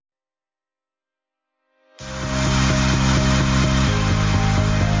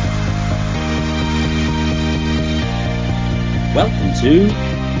to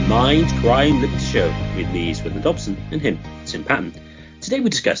Mind Crime Liberty Show with me, Swindler Dobson, and him, Tim Patton. Today we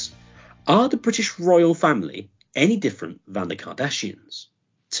discuss, are the British royal family any different than the Kardashians?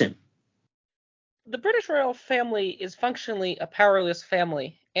 Tim. The British royal family is functionally a powerless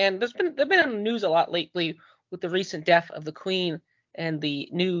family, and they've been on the news a lot lately with the recent death of the Queen and the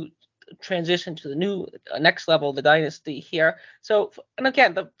new transition to the new next level of the dynasty here. So, and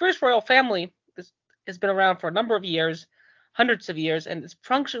again, the British royal family has been around for a number of years, hundreds of years, and is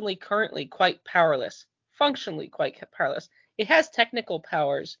functionally currently quite powerless. Functionally quite powerless. It has technical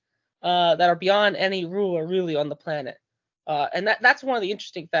powers that are beyond any ruler really on the planet, and that's one of the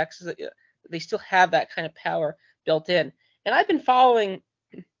interesting facts is that they still have that kind of power built in. And I've been following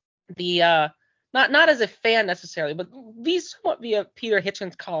the not as a fan necessarily, but these somewhat via Peter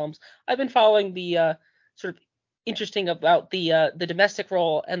Hitchens columns. I've been following the sort of interesting about the domestic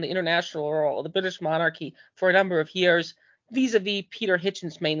role and the international role of the British monarchy for a number of years, vis-a-vis Peter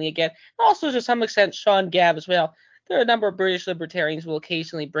Hitchens mainly again, and also to some extent Sean Gabb as well. There are a number of British libertarians who will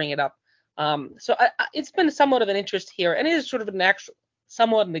occasionally bring it up. So it's been somewhat of an interest here, and it is sort of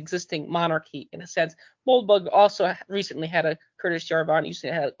somewhat an existing monarchy in a sense. Moldbug also recently had Curtis Jarvan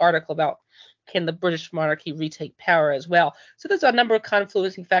recently had an article about can the British monarchy retake power as well. So there's a number of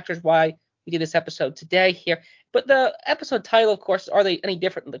confluencing factors why we did this episode today here. But the episode title, of course, are they any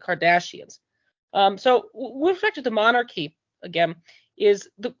different than the Kardashians? So with respect to the monarchy, again, is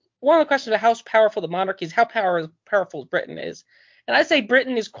one of the questions about how powerful the monarchy is, how powerful Britain is. And I say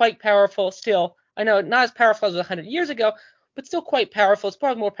Britain is quite powerful still. I know not as powerful as 100 years ago, but still quite powerful. It's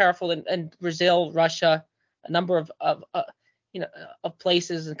probably more powerful than Brazil, Russia, a number of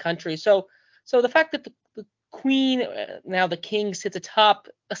places and countries. So the fact that the Queen, now the King, sits atop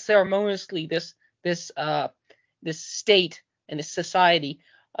ceremoniously this state and this society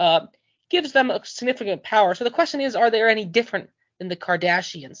gives them a significant power. So the question is, are they any different than the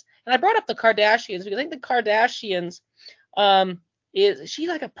Kardashians? And I brought up the Kardashians because I think the Kardashians she's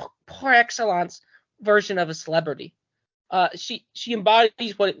like a par excellence version of a celebrity. She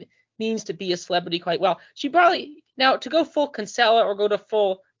embodies what it means to be a celebrity quite well. She probably, now to go full Kinsella or go to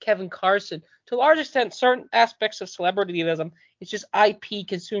full Kevin Carson, to a large extent, certain aspects of celebrityism, it's just IP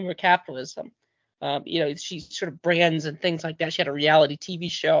consumer capitalism. She sort of brands and things like that. She had a reality TV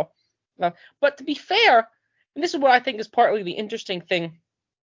show. But to be fair, and this is what I think is partly the interesting thing,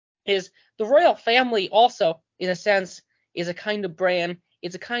 is the royal family also, in a sense, is a kind of brand,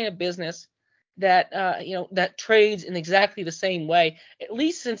 it's a kind of business that that trades in exactly the same way, at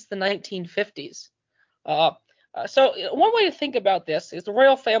least since the 1950s. So one way to think about this is the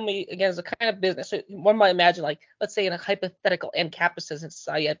royal family, again, is a kind of business. So one might imagine, like, let's say in a hypothetical Ancapism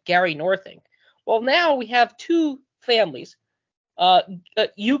society, you have Gary Northing. Well, now we have two families,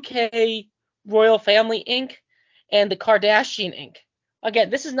 UK Royal Family Inc. and the Kardashian Inc. Again,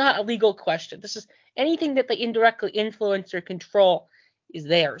 this is not a legal question. This is anything that they indirectly influence or control is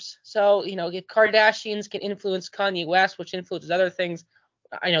theirs. So, if Kardashians can influence Kanye West, which influences other things,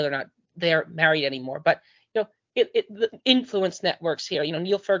 I know they're married anymore, but the influence networks here.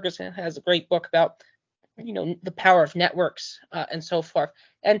 Neil Ferguson has a great book about the power of networks and so forth,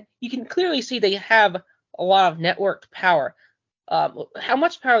 and you can clearly see they have a lot of networked power. How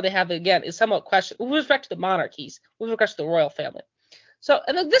much power they have, again, is somewhat questioned with respect to the monarchies, with respect to the royal family. So,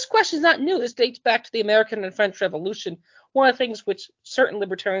 and this question is not new. This dates back to the American and French Revolution. One of the things which certain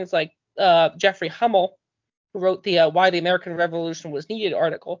libertarians like Jeffrey Hummel, who wrote the Why the American Revolution Was Needed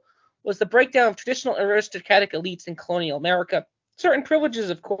article, was the breakdown of traditional aristocratic elites in colonial America. Certain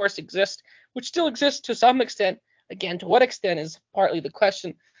privileges, of course, exist, which still exist to some extent. Again, to what extent is partly the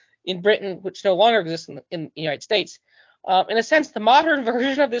question in Britain, which no longer exists in the United States. In a sense, the modern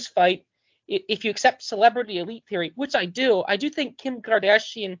version of this fight, if you accept celebrity elite theory, which I do think Kim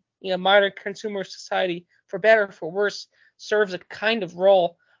Kardashian, modern consumer society, for better or for worse, serves a kind of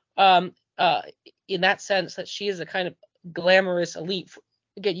role in that sense that she is a kind of glamorous elite.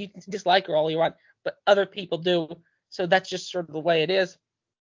 Again, you can dislike her all you want, but other people do. So that's just sort of the way it is.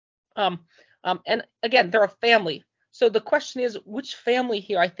 And again, they're a family. So the question is, which family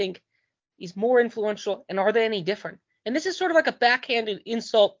here I think is more influential, and are they any different? And this is sort of like a backhanded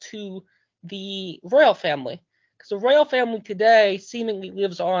insult to the royal family, because the royal family today seemingly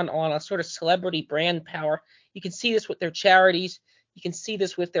lives on a sort of celebrity brand power. You can see this with their charities. You can see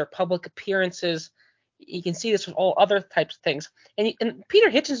this with their public appearances. You can see this with all other types of things. And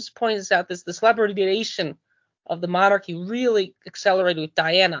Peter Hitchens points out this, the celebritization of the monarchy really accelerated with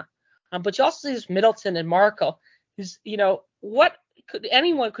Diana. But you also see this Middleton and Markle, who's, what could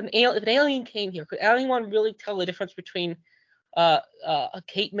anyone, if an alien came here, could anyone really tell the difference between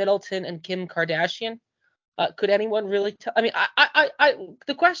Kate Middleton and Kim Kardashian? Could anyone really tell? I mean,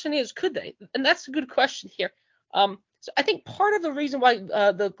 the question is, could they? And that's a good question here. So I think part of the reason why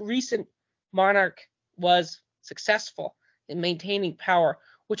the recent monarch was successful in maintaining power,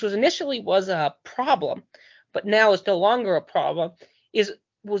 which was initially was a problem, but now is no longer a problem,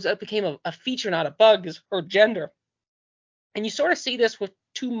 it became a feature, not a bug, is her gender. And you sort of see this with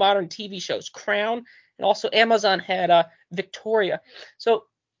two modern TV shows, Crown, and also Amazon had Victoria. So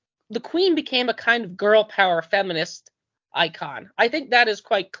the Queen became a kind of girl power feminist icon. I think that is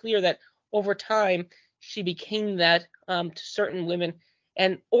quite clear that over time she became that to certain women,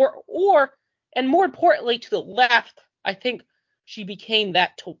 and and more importantly to the left. I think she became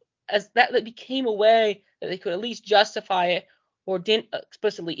that to as that became a way that they could at least justify it or didn't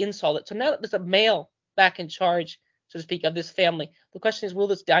explicitly insult it. So now that there's a male back in charge, so to speak, of this family, the question is, will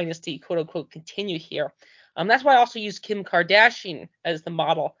this dynasty, quote unquote, continue here? That's why I also use Kim Kardashian as the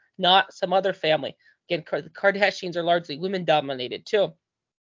model, not some other family. Again, the Kardashians are largely women dominated too.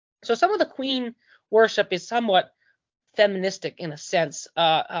 So some of the queen worship is somewhat feministic in a sense,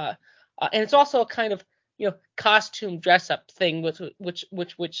 and it's also a kind of costume dress up thing, which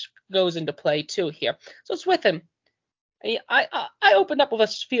goes into play too here. So it's with him. I opened up with a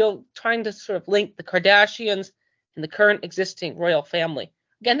spiel trying to sort of link the Kardashians and the current existing royal family.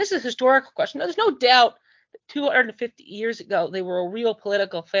 Again, this is a historical question. There's no doubt that 250 years ago they were a real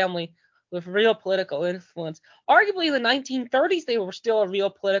political family with real political influence. Arguably in the 1930s they were still a real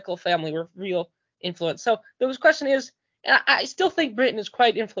political family with real influence. So the question is, and I still think Britain is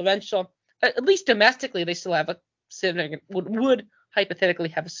quite influential. At least domestically, they still have a significant would hypothetically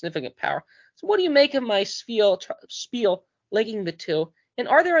have a significant power. So what do you make of my spiel linking the two? And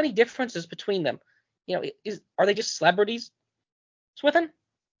are there any differences between them? Are they just celebrities? Swithin?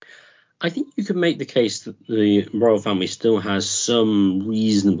 I think you can make the case that the royal family still has some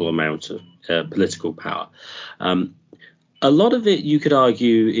reasonable amount of political power. A lot of it, you could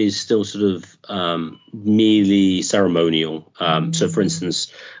argue, is still sort of merely ceremonial. So, for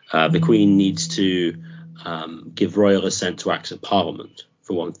instance, the Queen needs to give royal assent to acts of Parliament,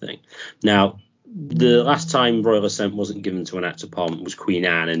 for one thing. Now, the last time royal assent wasn't given to an act of Parliament was Queen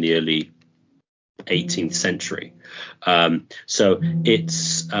Anne in the early 18th century. So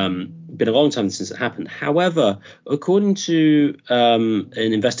it's been a long time since it happened. However, according to an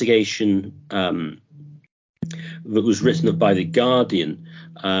investigation that was written up by The Guardian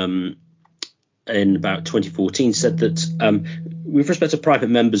in about 2014, said that with respect to private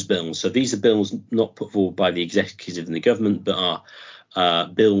members' bills, so these are bills not put forward by the executive and the government, but are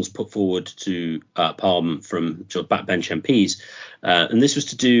bills put forward to Parliament from sort of backbench MPs. And this was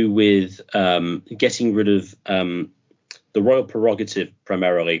to do with getting rid of the royal prerogative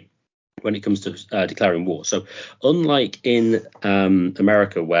primarily when it comes to declaring war. So unlike in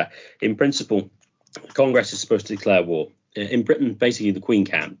America, where in principle Congress is supposed to declare war, in Britain basically the Queen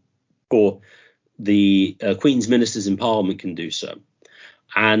can, or the Queen's ministers in Parliament can do so.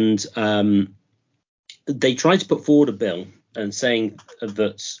 And they tried to put forward a bill and saying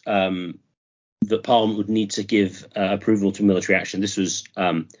that that Parliament would need to give approval to military action. This was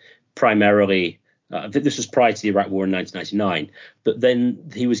primarily, I think this was prior to the Iraq War in 1999. But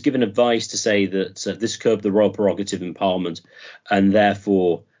then he was given advice to say that this curbed the royal prerogative in Parliament, and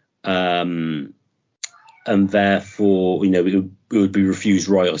therefore, it would be refused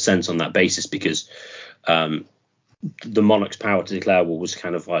royal assent on that basis, because the monarch's power to declare war was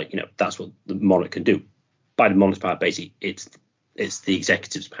kind of like, that's what the monarch can do. By the monarch's power, basically, it's the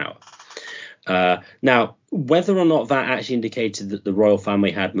executive's power. Now, whether or not that actually indicated that the royal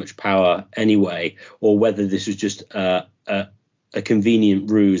family had much power anyway, or whether this was just a convenient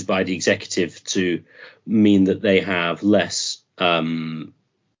ruse by the executive to mean that they have less,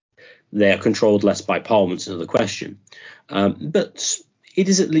 they are controlled less by Parliament, is another question. But it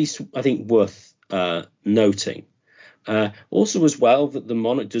is at least, I think, worth noting. Also, as well, that the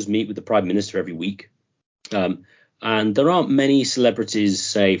monarch does meet with the Prime Minister every week. And there aren't many celebrities,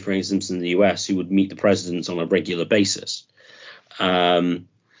 say, for instance, in the US, who would meet the president on a regular basis. So,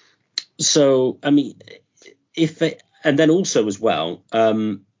 I mean, and then also as well,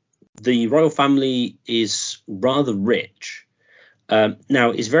 the royal family is rather rich.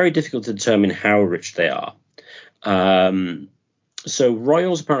 Now, it's very difficult to determine how rich they are. So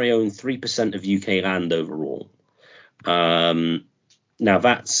royals apparently own 3% of UK land overall. Now,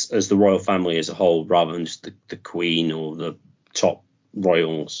 that's as the royal family as a whole, rather than just the Queen or the top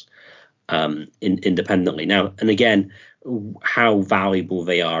royals independently. Now, and again, how valuable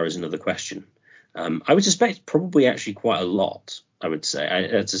they are is another question. I would suspect probably actually quite a lot. I would say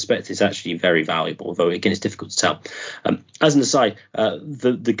I suspect it's actually very valuable, although again it's difficult to tell. As an aside,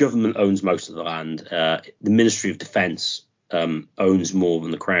 the government owns most of the land. The Ministry of Defence owns more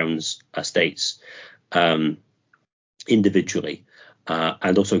than the Crown's estates individually,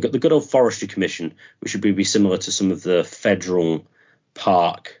 and also got the good old Forestry Commission, which would be similar to some of the federal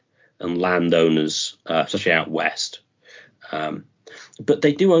park and landowners, especially out west. But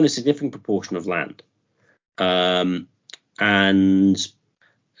they do own a significant proportion of land. And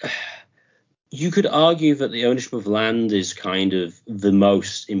you could argue that the ownership of land is kind of the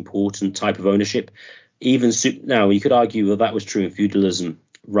most important type of ownership. Now, you could argue that was true in feudalism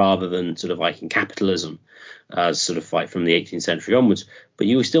rather than sort of like in capitalism, sort of like from the 18th century onwards. But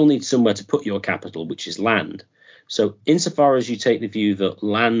you still need somewhere to put your capital, which is land. So insofar as you take the view that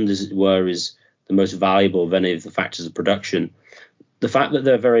land, as it were, is the most valuable of any of the factors of production, the fact that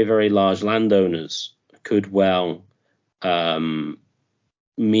they're very, very large landowners could well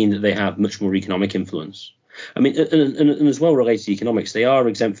mean that they have much more economic influence. I mean, and as well related to economics, they are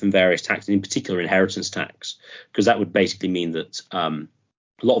exempt from various taxes, in particular inheritance tax, because that would basically mean that a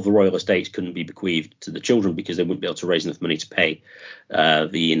lot of the royal estates couldn't be bequeathed to the children because they wouldn't be able to raise enough money to pay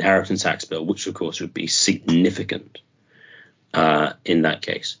the inheritance tax bill, which of course would be significant in that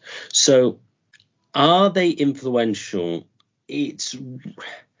case. So are they influential? If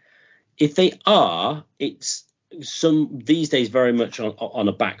they are, it's some these days very much on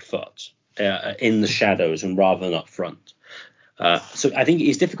a back foot, in the shadows and rather than up front. So I think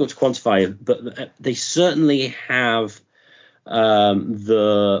it's difficult to quantify, but they certainly have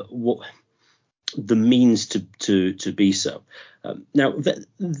the means to be so. Now,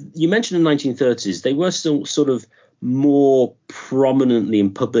 you mentioned the 1930s, they were still sort of more prominently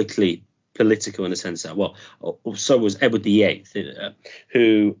and publicly political in a sense that, well, so was Edward VIII,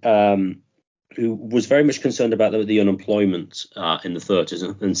 who was very much concerned about the unemployment in the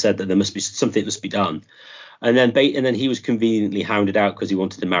 30s and said that there must be something that must be done. And then he was conveniently hounded out because he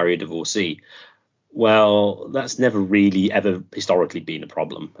wanted to marry a divorcee. Well, that's never really ever historically been a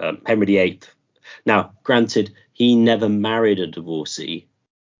problem. Henry VIII, now granted, he never married a divorcee,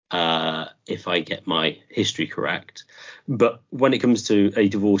 if I get my history correct. But when it comes to a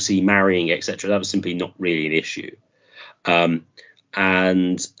divorcee marrying, etc., that was simply not really an issue.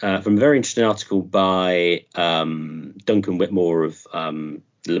 And from a very interesting article by Duncan Whitmore of the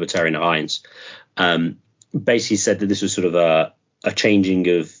Libertarian Alliance, basically said that this was sort of a changing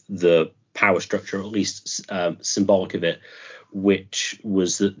of the power structure, or at least symbolic of it, which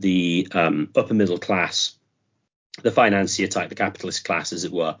was that the upper middle class, the financier type, the capitalist class, as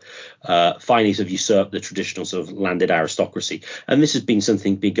it were, finally sort of usurped the traditional sort of landed aristocracy. And this has been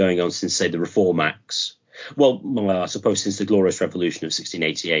something been going on since, say, the Reform Acts. Well, I suppose since the Glorious Revolution of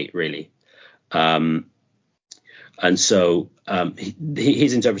 1688, really. And so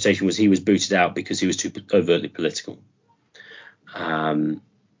his interpretation was he was booted out because he was too overtly political.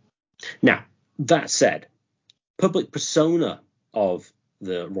 Now, that said, public persona of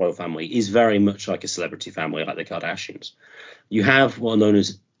the royal family is very much like a celebrity family, like the Kardashians. You have what are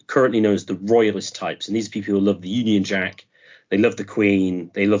currently known as the royalist types, and these are people who love the Union Jack, they love the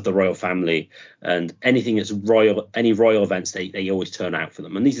Queen, they love the royal family, and anything that's royal, any royal events, they always turn out for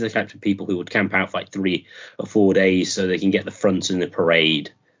them. And these are the types of people who would camp out for like 3 or 4 days so they can get the front in the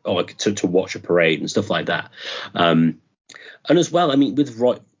parade, or like to watch a parade and stuff like that. And as well, I mean, with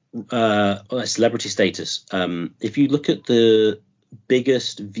celebrity status, if you look at the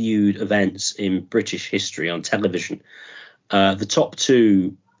biggest viewed events in British history on television, the top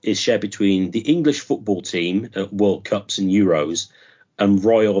 2 is shared between the English football team at World Cups and Euros and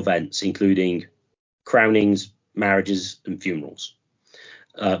royal events, including crownings, marriages and funerals.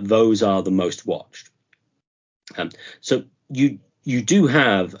 Those are the most watched. So you do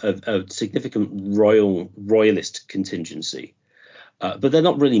have a significant royalist contingency. But they're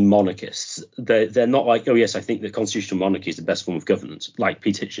not really monarchists. They're not like, oh, yes, I think that constitutional monarchy is the best form of governance, like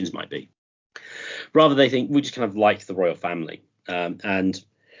Pete Hitchens might be. Rather, they think we just kind of like the royal family. And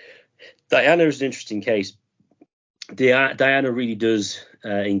Diana is an interesting case. Diana really does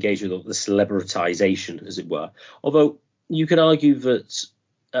engage with the celebritization, as it were. Although you could argue that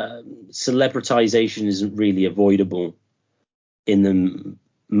celebritization isn't really avoidable in the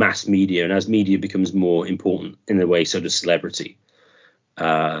mass media. And as media becomes more important in a way, so does celebrity.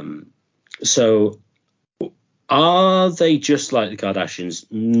 So are they just like the Kardashians?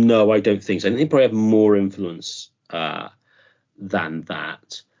 No, I don't think so. I think they probably have more influence than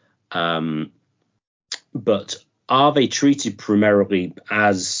that. But are they treated primarily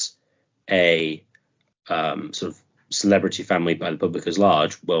as a sort of celebrity family by the public as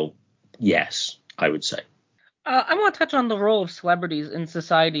large? Well, yes, I would say. I want to touch on the role of celebrities in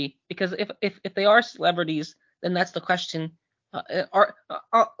society, because if they are celebrities, then that's the question. A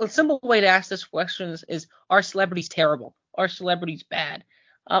simple way to ask this question are celebrities terrible? Are celebrities bad?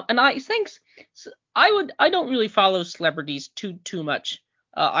 And I think I don't really follow celebrities too much.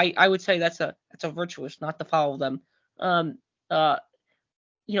 I would say that's a virtuous not to follow them. Um, uh,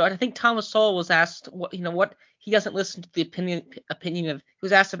 I think Thomas Sowell was asked what he doesn't listen to the opinion of. He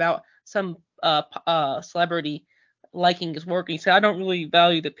was asked about some celebrity liking his work. And he said, I don't really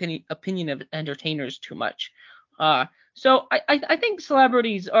value the opinion of entertainers too much. So I think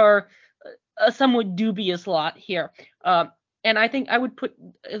celebrities are a somewhat dubious lot here. And I think I would put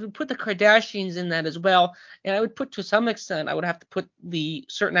the Kardashians in that as well. And I would put, to some extent, I would have to put the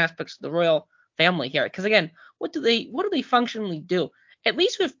certain aspects of the royal family here, because again, what do they functionally do? At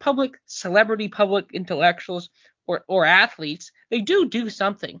least with public intellectuals or athletes, they do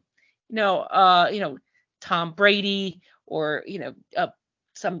something. Tom Brady, or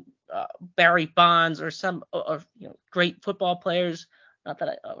some Barry Bonds, or some or great football players, not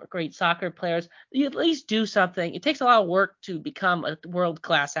that or great soccer players. You at least do something. It takes a lot of work to become a world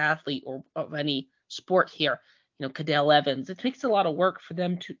class athlete or of any sport here. Cadell Evans. It takes a lot of work for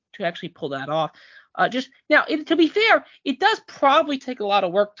them to actually pull that off. Just now, to be fair, it does probably take a lot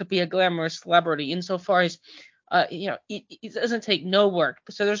of work to be a glamorous celebrity, insofar as it doesn't take no work.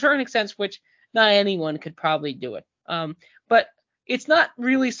 So there's certain extents which not anyone could probably do it. But it's not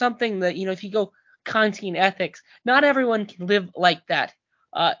really something that, if you go Kantian ethics, not everyone can live like that.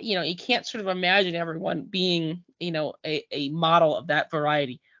 You can't sort of imagine everyone being, a model of that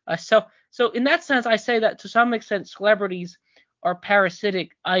variety. So in that sense, I say that to some extent, celebrities are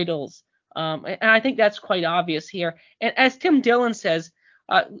parasitic idols. And I think that's quite obvious here. And as Tim Dillon says,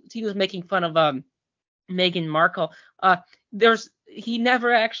 he was making fun of Meghan Markle. He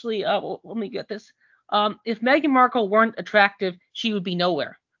never actually. Let me get this. If Meghan Markle weren't attractive, she would be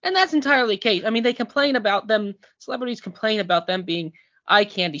nowhere, and that's entirely the case. I mean, they complain about them. Celebrities complain about them being eye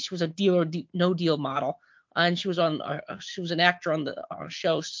candy. She was a Deal or No Deal model, and she was an actor on the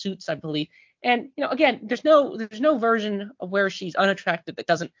show Suits, I believe. And again, there's no version of where she's unattractive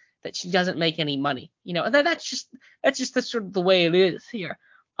that she doesn't make any money. That's just the sort of the way it is here.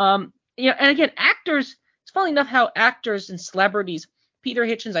 And again, actors. It's funny enough how actors and celebrities. Peter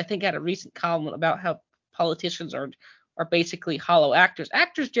Hitchens, I think, had a recent column about how politicians are basically hollow actors.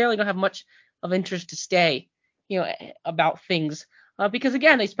 Actors generally don't have much of interest to stay, about things, because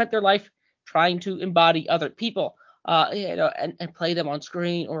again, they spent their life trying to embody other people, and play them on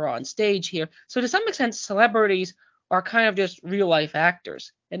screen or on stage here. So to some extent, celebrities are kind of just real life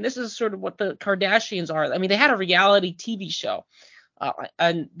actors, and this is sort of what the Kardashians are. I mean, they had a reality TV show.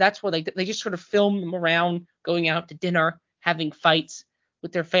 And that's where they just sort of filmed them around, going out to dinner, having fights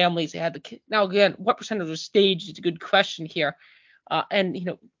with their families. They had now again, what percent of the stage is a good question here,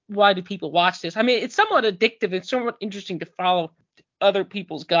 and why do people watch this? I mean, it's somewhat addictive. It's somewhat interesting to follow other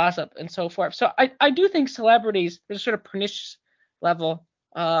people's gossip and so forth. So I do think celebrities, there's a sort of pernicious level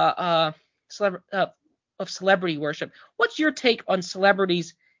of celebrity worship. What's your take on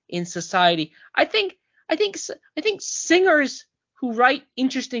celebrities in society? I think singers who write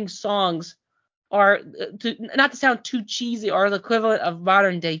interesting songs are, not to sound too cheesy, are the equivalent of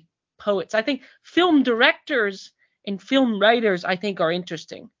modern day poets. I think film directors and film writers, I think, are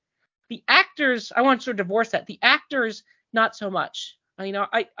interesting. The actors, I want to sort of divorce that. The actors, not so much. I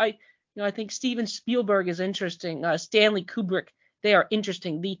think Steven Spielberg is interesting. Stanley Kubrick, they are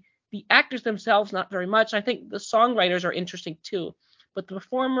interesting. The actors themselves, not very much. I think the songwriters are interesting too, but the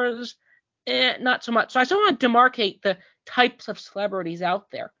performers, not so much. So I still want to demarcate the types of celebrities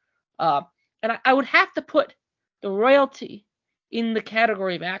out there. And I would have to put the royalty in the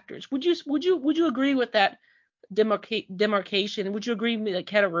category of actors. Would you agree with that demarcation? Would you agree with the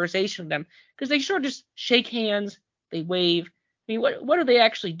categorization of them? Because they sort of just shake hands, they wave. I mean, what do they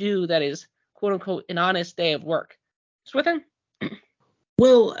actually do that is, quote unquote, an honest day of work? Swithin?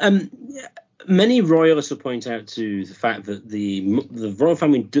 Well, many royalists will point out to the fact that the royal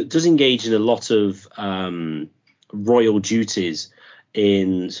family does engage in a lot of royal duties,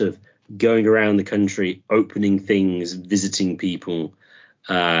 in sort of going around the country, opening things, visiting people,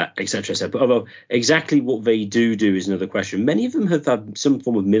 etc. etc. But although exactly what they do is another question. Many of them have had some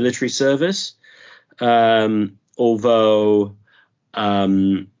form of military service, although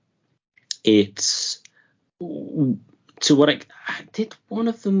it's to what did one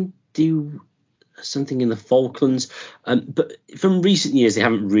of them do something in the Falklands? But from recent years, they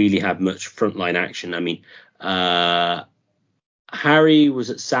haven't really had much frontline action. I mean, Harry was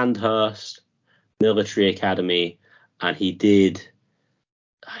at Sandhurst Military Academy, and he did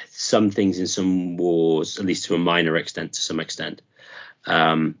some things in some wars, at least to a minor extent, to some extent.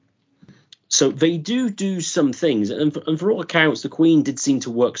 So they do some things, and for all accounts, the Queen did seem to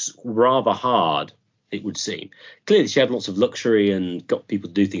work rather hard. It would seem clearly she had lots of luxury and got people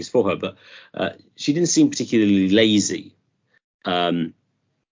to do things for her, but she didn't seem particularly lazy. That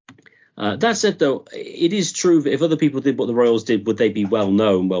said, though, it is true that if other people did what the royals did, would they be well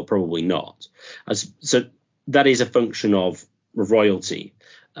known? Well, probably not. So that is a function of royalty.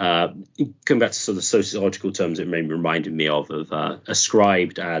 Coming back to sort of sociological terms, it may be reminded me of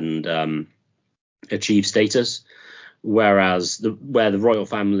ascribed and achieved status, whereas where the royal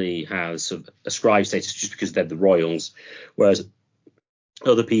family has sort of ascribed status just because they're the royals, whereas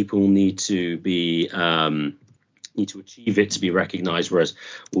other people need to achieve it to be recognized, whereas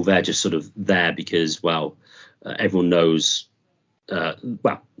they're just sort of there because everyone knows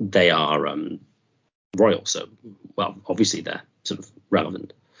they are royal, so obviously they're sort of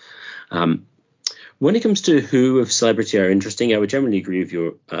relevant. When it comes to who of celebrity are interesting, I would generally agree with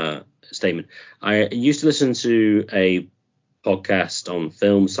your statement. I used to listen to a podcast on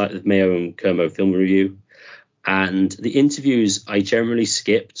film, site Mayo and Kermo Film Review, and the interviews I generally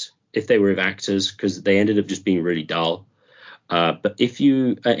skipped if they were with actors because they ended up just being really dull. But if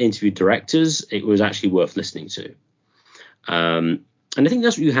you interviewed directors, it was actually worth listening to. And I think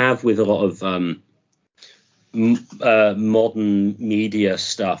that's what you have with a lot of modern media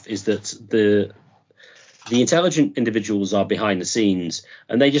stuff, is that the intelligent individuals are behind the scenes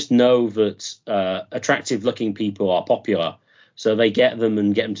and they just know that attractive looking people are popular. So they get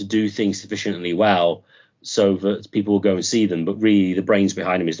them to do things sufficiently well so that people will go and see them. But really the brains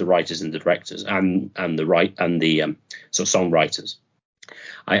behind them is the writers and the directors and the sort of songwriters.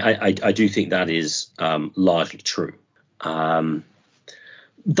 I do think that is largely true.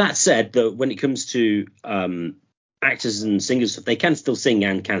 That said, though, when it comes to actors and singers, they can still sing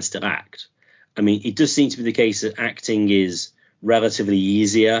and can still act. I mean, it does seem to be the case that acting is relatively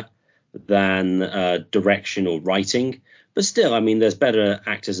easier than direction or writing. But still, I mean, there's better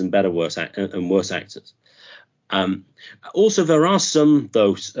actors and worse actors. Also, there are some,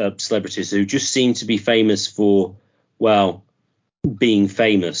 though, celebrities who just seem to be famous for, being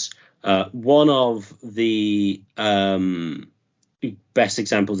famous. One of the best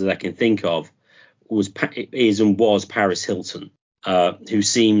examples that I can think of was Paris Hilton, who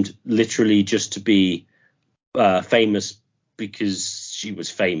seemed literally just to be famous because she was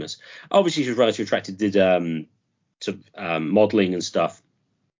famous. Obviously, she was relatively attractive, did modeling and stuff,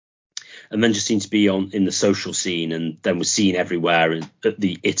 and then just seemed to be in the social scene, and then was seen everywhere at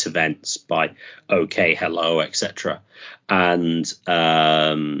the IT events by OK, Hello, etc. And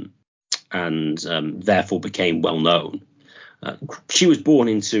therefore became well known. She was born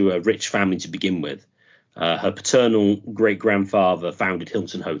into a rich family to begin with. Her paternal great grandfather founded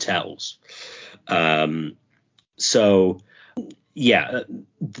Hilton Hotels. There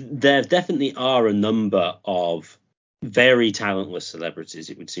definitely are a number of very talentless celebrities,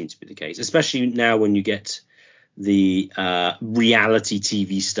 it would seem to be the case, especially now when you get the reality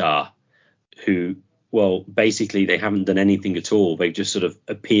TV star who, basically they haven't done anything at all. They've just sort of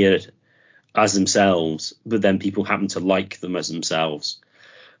appeared as themselves, but then people happen to like them as themselves,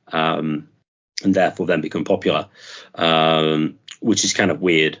 and therefore then become popular, which is kind of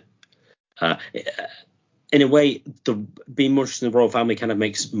weird. In a way, being more interested in the royal family kind of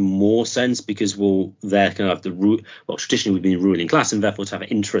makes more sense because they're kind of traditionally we've been ruling class, and therefore to have an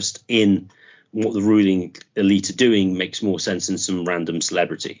interest in what the ruling elite are doing makes more sense than some random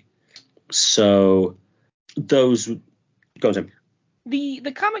celebrity. So those go on, Tim.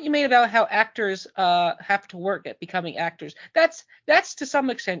 The comment you made about how actors have to work at becoming actors, that's to some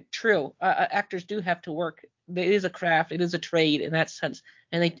extent true. Actors do have to work. It is a craft. It is a trade in that sense.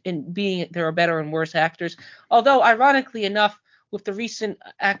 And there are better and worse actors. Although, ironically enough, with the recent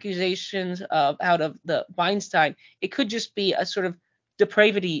accusations out of the Weinstein, it could just be a sort of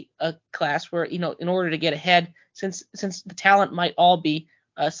depravity class where, in order to get ahead, since the talent might all be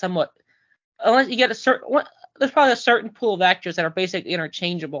somewhat, unless you get there's probably a certain pool of actors that are basically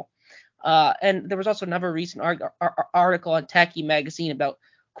interchangeable. And there was also another recent article on Tacky Magazine about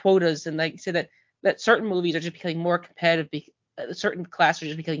quotas, and they said that certain movies are just becoming more competitive. Certain classes are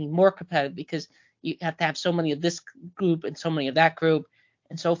just becoming more competitive because you have to have so many of this group and so many of that group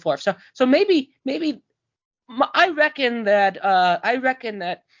and so forth. So maybe I reckon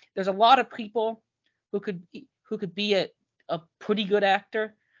that there's a lot of people who could be a pretty good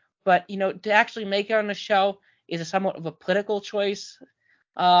actor, but to actually make it on the show is somewhat of a political choice.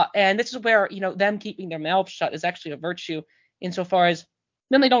 And this is where them keeping their mouths shut is actually a virtue, insofar as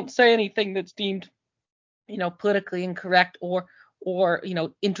then they don't say anything that's deemed politically incorrect or or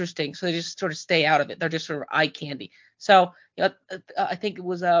interesting, so they just sort of stay out of it. They're just sort of eye candy. So I think it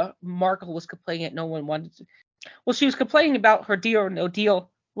was Markle was complaining that no one wanted to. Well, she was complaining about her Deal or No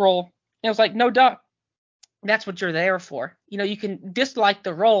Deal role. And I was like, no, duh. That's what you're there for. You can dislike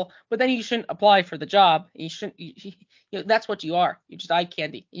the role, but then you shouldn't apply for the job. You shouldn't. That's what you are. You're just eye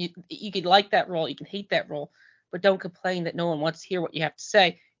candy. You can like that role, you can hate that role, but don't complain that no one wants to hear what you have to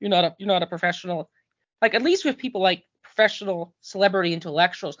say. You're not a professional. Like, at least with people like professional celebrity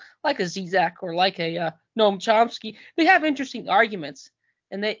intellectuals, like a Zizek or like a Noam Chomsky, they have interesting arguments,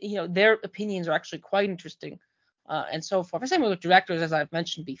 and their opinions are actually quite interesting, and so forth. Same with directors, as I've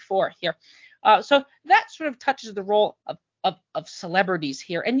mentioned before here. So that sort of touches the role of celebrities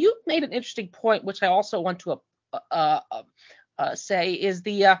here. And you made an interesting point, which I also want to say, is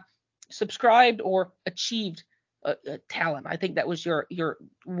the subscribed or achieved talent. I think that was your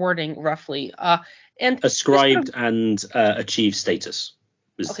wording roughly. And ascribed and achieved status.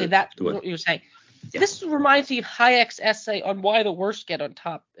 Okay, that's what you were saying. Yeah. This reminds me of Hayek's essay on why the worst get on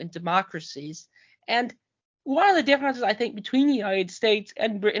top in democracies. And one of the differences, I think, between the United States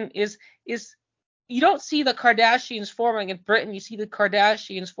and Britain is you don't see the Kardashians forming in Britain. You see the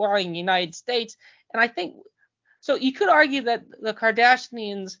Kardashians forming in the United States. And I think so. You could argue that the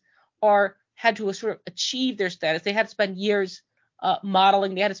Kardashians had to sort of achieve their status. They had to spend years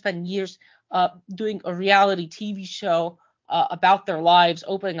modeling. They had to spend years doing a reality TV show about their lives,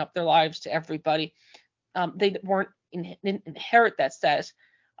 opening up their lives to everybody. They didn't inherit that status.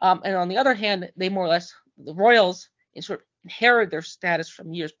 And on the other hand, they more or less, the royals, sort of inherited their status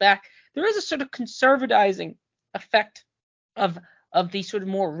from years back. There is a sort of conservatizing effect of these sort of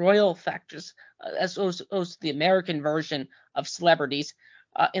more royal factors as opposed to the American version of celebrities,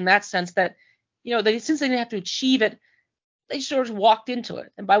 in that sense that, since they didn't have to achieve it, they sort of walked into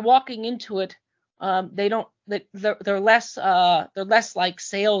it. And by walking into it, they're less like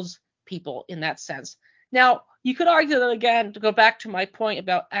sales people in that sense. Now, you could argue that, again, to go back to my point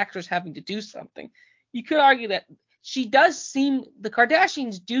about actors having to do something, you could argue that the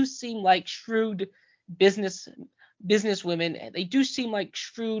Kardashians do seem like shrewd business women. They do seem like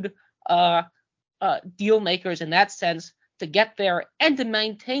shrewd deal makers in that sense, to get there and to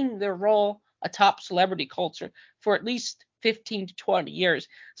maintain their role atop celebrity culture for at least 15 to 20 years.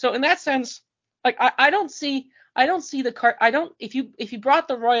 So in that sense, like, I don't see if you brought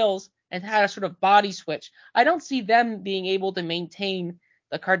the royals and had a sort of body switch, I don't see them being able to maintain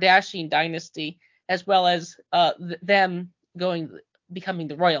the Kardashian dynasty as well as them becoming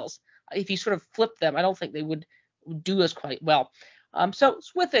the royals. If you sort of flip them, I don't think they would do us quite well. So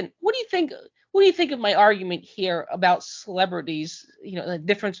Swithin, what do you think? What do you think of my argument here about celebrities? The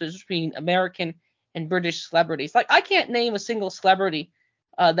differences between American and British celebrities. Like, I can't name a single celebrity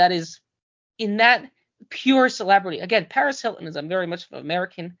that is in that pure celebrity. Again, Paris Hilton is very much of an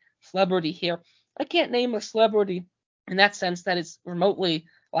American celebrity here. I can't name a celebrity in that sense that is remotely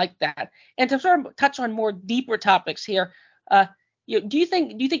like that. And to sort of touch on more deeper topics here, do you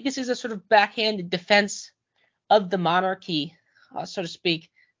think this is a sort of backhanded defense of the monarchy, so to speak?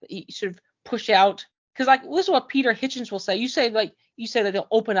 You sort of push out, because, like, this is what Peter Hitchens will say. You say that they'll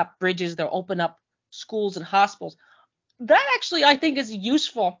open up bridges, they'll open up schools and hospitals. That actually, I think, is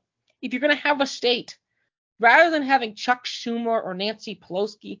useful if you're going to have a state. Rather than having Chuck Schumer or Nancy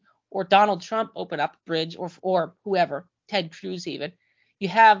Pelosi or Donald Trump open up a bridge, or whoever, Ted Cruz even, you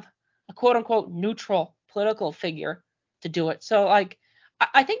have a quote-unquote neutral political figure to do it. So, like,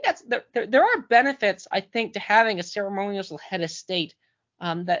 I think there are benefits, I think, to having a ceremonial head of state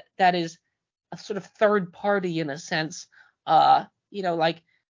that is a sort of third party in a sense. So like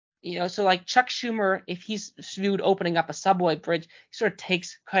Chuck Schumer, if he's viewed opening up a subway bridge, he sort of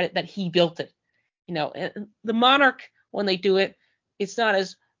takes credit that he built it. And the monarch, when they do it, it's not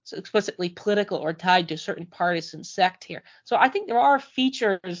as explicitly political or tied to a certain partisan sect here. So I think there are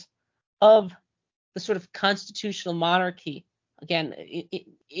features of the sort of constitutional monarchy, again,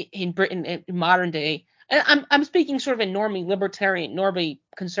 in Britain in modern day. And I'm speaking sort of in normally libertarian, normally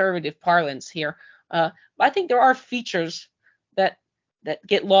conservative parlance here. But I think there are features that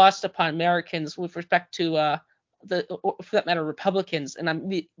get lost upon Americans with respect to for that matter, Republicans. And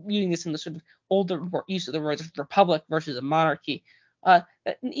I'm using this in the sort of older use of the words republic versus a monarchy.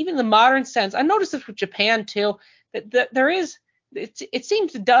 Even the modern sense, I noticed this with Japan too, that there is, it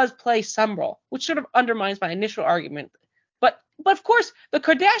seems it does play some role, which sort of undermines my initial argument. But of course, the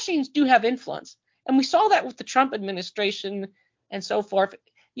Kardashians do have influence. And we saw that with the Trump administration and so forth.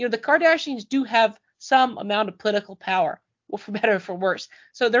 The Kardashians do have some amount of political power, well, for better or for worse.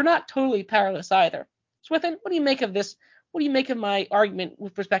 So they're not totally powerless either. Swithin, what do you make of this? What do you make of my argument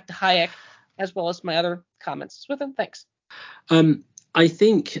with respect to Hayek, as well as my other comments? Swithin, thanks. I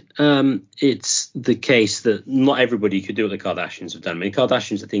think it's the case that not everybody could do what the Kardashians have done. I mean,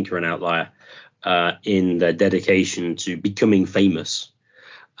 Kardashians, I think, are an outlier in their dedication to becoming famous.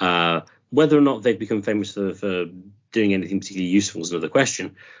 Whether or not they've become famous for doing anything particularly useful is another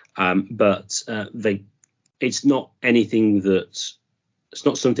question. But it's not anything it's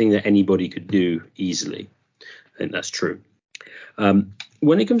not something that anybody could do easily. I think that's true.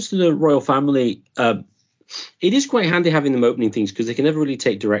 When it comes to the royal family, it is quite handy having them opening things because they can never really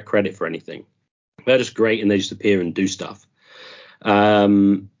take direct credit for anything. They're just great and they just appear and do stuff,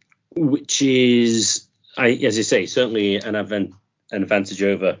 which is, as I say, certainly an advantage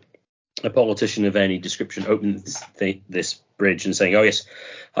over a politician of any description opening this bridge and saying, "Oh yes,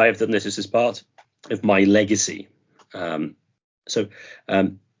 I have done this. This is part of my legacy." So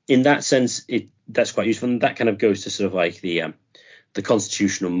in that sense, that's quite useful, and that kind of goes to sort of like the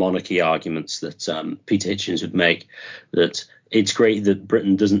constitutional monarchy arguments that Peter Hitchens would make, that it's great that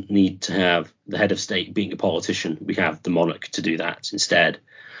Britain doesn't need to have the head of state being a politician. We have the monarch to do that instead,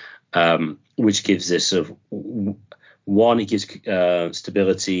 which gives this sort of it gives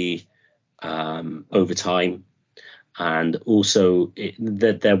stability over time, and also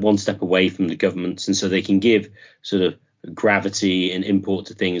that they're one step away from the governments, and so they can give sort of gravity and import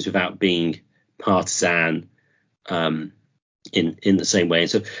to things without being partisan in the same way. And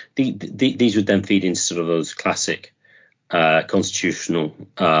so these would then feed into sort of those classic constitutional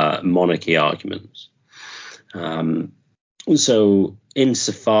monarchy arguments. So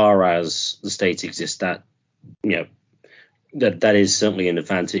insofar as the state exists, that that is certainly an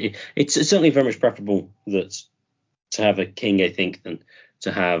advantage. It's certainly very much preferable to have a king, I think, than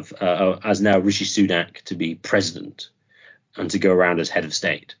to have as now Rishi Sunak to be president and to go around as head of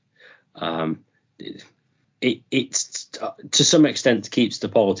state. It's to some extent keeps the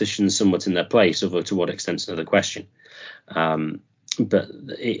politicians somewhat in their place, although to what extent is another question. But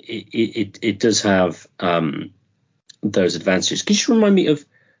it does have those advantages. Could you remind me of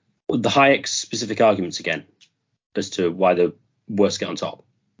the Hayek specific arguments again as to why the worst get on top?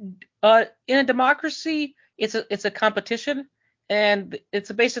 In a democracy, it's a competition, and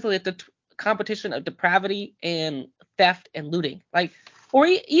it's basically a competition of depravity and theft and looting. Like, or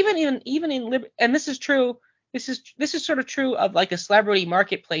even in and this is true. This is sort of true of like a celebrity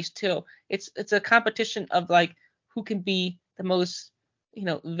marketplace too. It's a competition of like who can be the most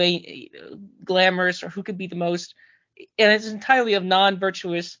glamorous, or who could be the most, and it's entirely of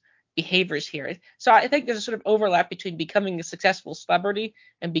non-virtuous behaviors here. So I think there's a sort of overlap between becoming a successful celebrity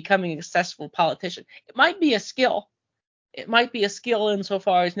and becoming a successful politician. It might be a skill. It might be a skill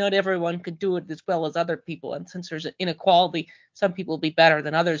insofar as not everyone could do it as well as other people, and since there's an inequality, some people will be better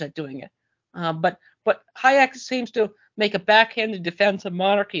than others at doing it. But Hayek seems to make a backhanded defense of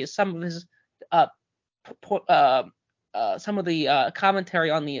monarchy as some of his some of the commentary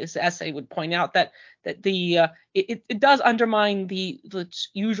on his essay would point out, that it does undermine the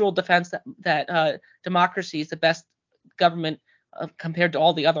usual defense that democracy is the best government compared to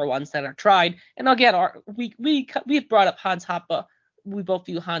all the other ones that are tried. And again, we've brought up Hans Hoppe. We both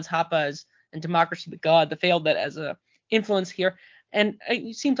view Hans Hoppe as and democracy the god, the failed that as a influence here. And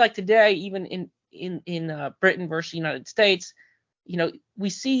it seems like today, even in Britain versus the United States, we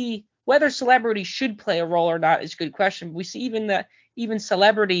see whether celebrities should play a role or not is a good question. We see even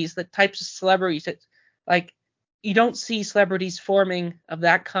celebrities, the types of celebrities that, like, you don't see celebrities forming of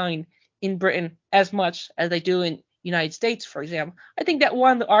that kind in Britain as much as they do in United States, for example. I think that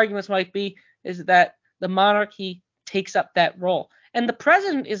one of the arguments might be is that the monarchy takes up that role. And the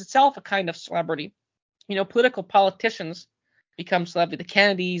president is itself a kind of celebrity. Political politicians become celebrity. The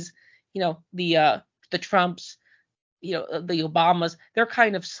Kennedys, the Trumps, the Obamas, they're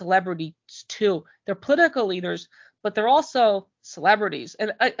kind of celebrities too. They're political leaders, but they're also celebrities.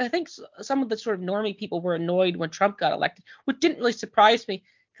 And I think some of the sort of normie people were annoyed when Trump got elected, which didn't really surprise me,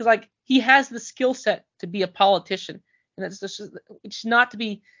 because like he has the skill set to be a politician, and it's not to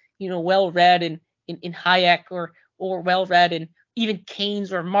be well read in Hayek or well read in even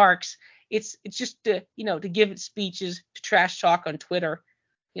Keynes or Marx. It's just to give speeches, to trash talk on Twitter.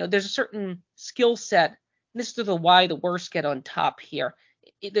 There's a certain skill set. This is why the worst get on top here.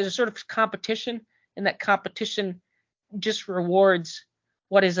 There's a sort of competition, and that competition just rewards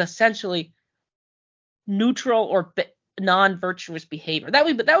what is essentially neutral or non-virtuous behavior. That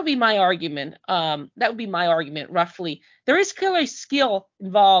would be my argument. That would be my argument roughly. There is clearly skill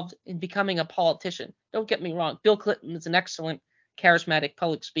involved in becoming a politician. Don't get me wrong. Bill Clinton is an excellent, charismatic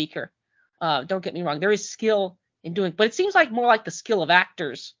public speaker. Don't get me wrong. There is skill in doing, but it seems like more like the skill of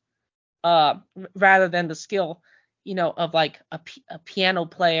actors, rather than the skill, of like a piano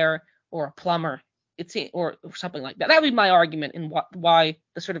player or a plumber. or something like that. That would be my argument in why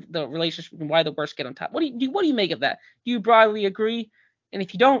the sort of the relationship and why the worst get on top. What do you make of that? Do you broadly agree? And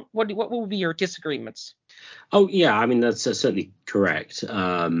if you don't, what would be your disagreements? Oh yeah, I mean that's certainly correct.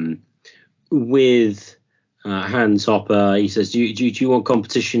 With Hans Hopper, he says, do you want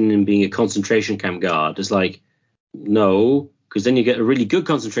competition in being a concentration camp guard? It's like, no, because then you get a really good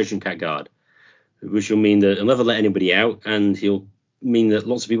concentration camp guard, which will mean that he'll never let anybody out, and he'll mean that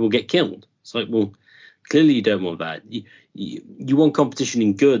lots of people get killed. It's like, well, clearly you don't want that. You want competition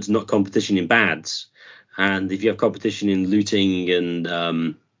in goods, not competition in bads. And if you have competition in looting and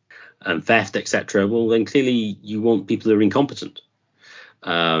theft, etc., well, then clearly you want people who are incompetent.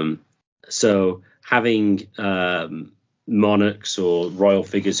 So having monarchs or royal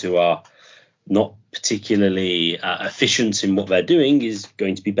figures who are not particularly efficient in what they're doing is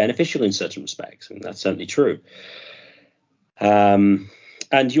going to be beneficial in certain respects, and that's certainly true. And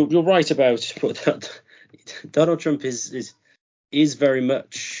you're right about Donald Trump is very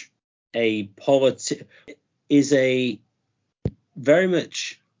much very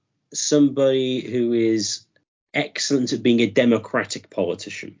much somebody who is excellent at being a democratic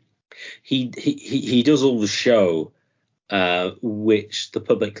politician. He does all the show, which the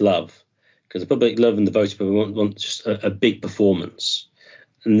public love, because the public love and the voting want just a big performance,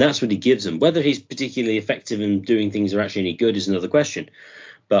 and that's what he gives them. Whether he's particularly effective in doing things that are actually any good is another question,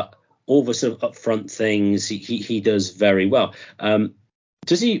 but all the sort of upfront things he does very well.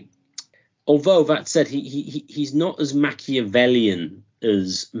 Does he? Although that said, he's not as Machiavellian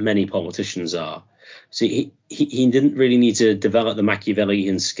as many politicians are. So he didn't really need to develop the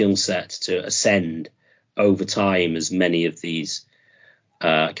Machiavellian skill set to ascend over time as many of these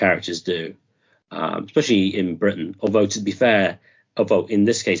characters do, especially in Britain. Although to be fair, in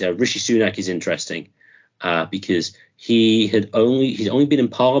this case, Rishi Sunak is interesting because he's only been in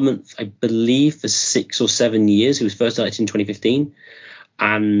Parliament, I believe, for 6 or 7 years. He was first elected in 2015,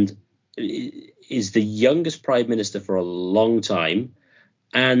 and is the youngest prime minister for a long time,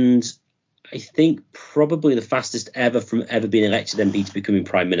 and I think probably the fastest ever from ever being elected MP to becoming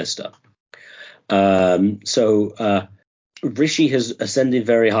prime minister. So Rishi has ascended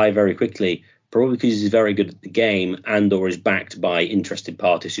very high very quickly, probably because he's very good at the game and or is backed by interested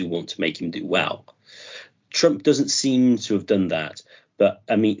parties who want to make him do well. Trump doesn't seem to have done that, but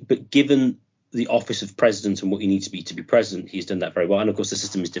given the office of president and what you need to be president, he's done that very well. And of course, the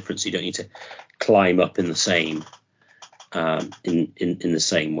system is different, so you don't need to climb up in the same in the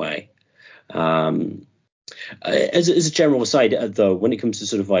same way. As a general aside, though, when it comes to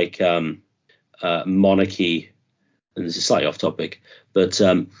sort of like monarchy, and this is slightly off topic, but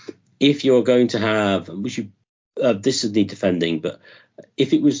if you're going to have, this would need defending, but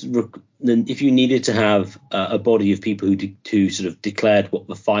if you needed to have a body of people who sort of declared what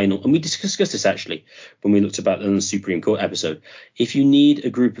the final, and we discussed this actually when we looked about in the Supreme Court episode, if you need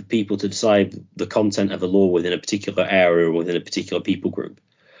a group of people to decide the content of a law within a particular area or within a particular people group,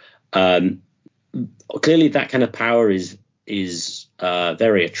 clearly that kind of power is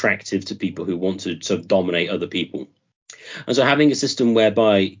very attractive to people who want to sort of dominate other people. And so having a system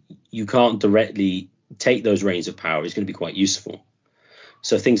whereby you can't directly take those reins of power is going to be quite useful.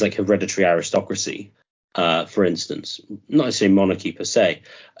 So things like hereditary aristocracy, for instance, not necessarily monarchy per se,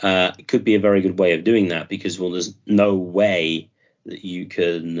 could be a very good way of doing that, because, well, there's no way that you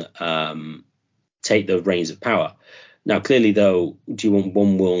can take the reins of power. Now, clearly, though, do you want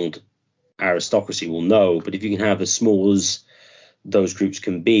one world aristocracy? Well, no, but if you can have as small as those groups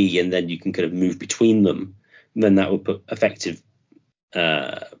can be, and then you can kind of move between them, then that will put effective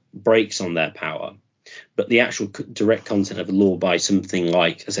brakes on their power. But the actual direct content of the law by something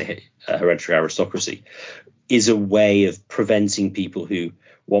like, as I say, hereditary aristocracy is a way of preventing people who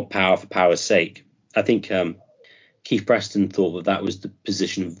want power for power's sake. I think Keith Preston thought that was the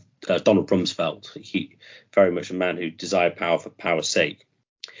position of Donald Rumsfeld. He very much a man who desired power for power's sake.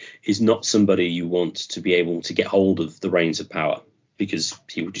 Is not somebody you want to be able to get hold of the reins of power, because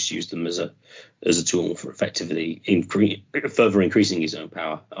he would just use them as a tool for effectively further increasing his own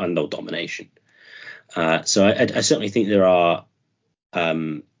power and no domination. So I certainly think there are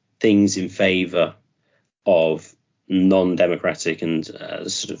things in favour of non-democratic and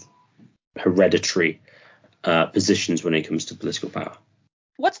sort of hereditary positions when it comes to political power.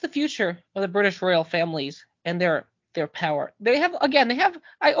 What's the future of the British royal families and their power?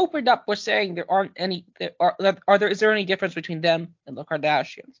 I opened up with saying there aren't any. Is there any difference between them and the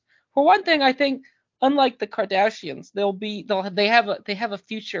Kardashians? For one thing, I think unlike the Kardashians, they have a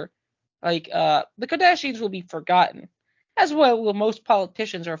future. Like the Kardashians will be forgotten, as well most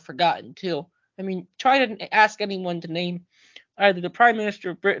politicians are forgotten too. I mean, try to ask anyone to name either the Prime Minister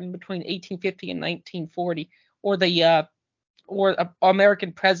of Britain between 1850 and 1940, or the or a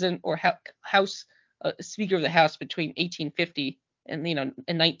American president or House Speaker of the House between 1850 and in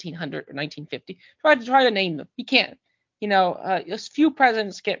 1900 or 1950. Try to name them. You can't. A few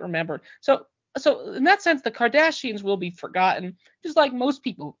presidents get remembered. So in that sense, the Kardashians will be forgotten, just like most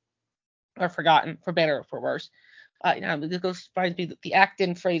people are forgotten, for better or for worse. This goes reminds me that the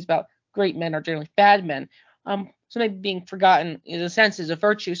Acton phrase about great men are generally bad men. So maybe being forgotten in a sense is a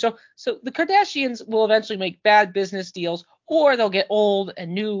virtue. So the Kardashians will eventually make bad business deals, or they'll get old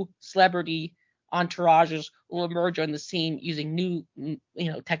and new celebrity entourages will emerge on the scene using new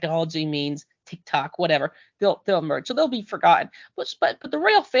technology means, TikTok, whatever. They'll emerge. So they'll be forgotten. But the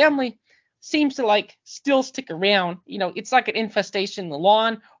royal family seems to still stick around. It's like an infestation in the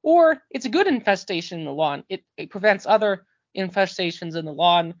lawn, or it's a good infestation in the lawn. It prevents other infestations in the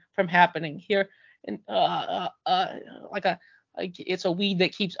lawn from happening here. And it's a weed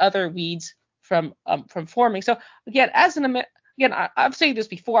that keeps other weeds from forming. So again, I've said this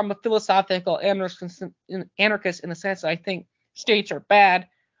before. I'm a philosophical anarchist in the sense that I think states are bad.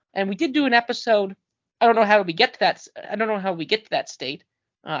 And we did do an episode. I don't know how we get to that. I don't know how we get to that state.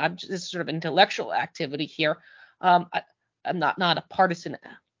 This is sort of intellectual activity here. I'm not a partisan,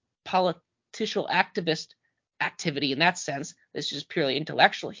 political activist activity in that sense. This is just purely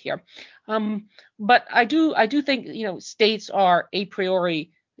intellectual here. But I do think states are a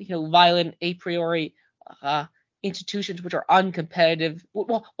priori violent, a priori institutions which are uncompetitive.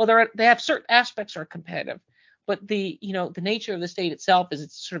 Well, they have certain aspects are competitive, but the nature of the state itself is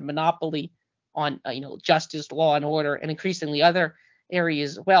its sort of monopoly on justice, law and order, and increasingly other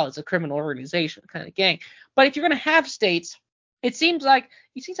areas as well. It's a criminal organization kind of gang. But if you're going to have states, it seems like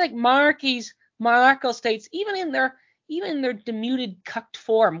monarchical states, even in their denuded, cucked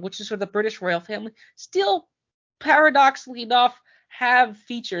form, which is sort of the British royal family, still paradoxically enough have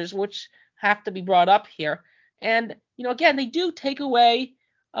features which have to be brought up here. And again, they do take away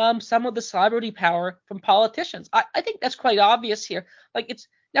some of the celebrity power from politicians. I think that's quite obvious here.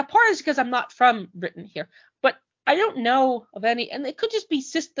 Now part is because I'm not from Britain here, but I don't know of any, and it could just be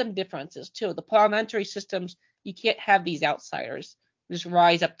system differences too. The parliamentary systems, you can't have these outsiders just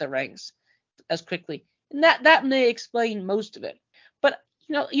rise up the ranks as quickly, and that may explain most of it. But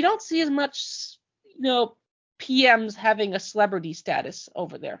you don't see as much PMs having a celebrity status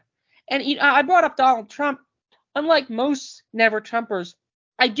over there. And I brought up Donald Trump. Unlike most never Trumpers,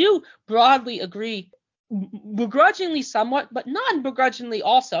 I do broadly agree, begrudgingly somewhat, but non-begrudgingly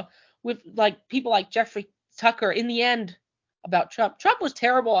also, with people like Jeffrey Tucker in the end about Trump. Trump was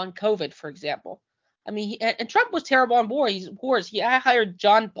terrible on COVID, for example. I mean, and Trump was terrible on wars. He hired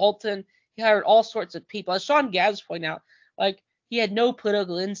John Bolton. He hired all sorts of people. As Sean Gabbs pointed out, he had no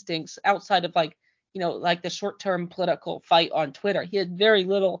political instincts outside of the short-term political fight on Twitter. He had very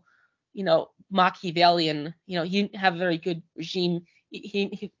little, Machiavellian. He didn't have a very good regime.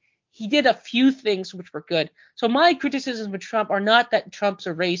 He did a few things which were good. So my criticisms of Trump are not that Trump's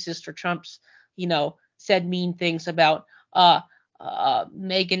a racist or Trump's, said mean things about Meghan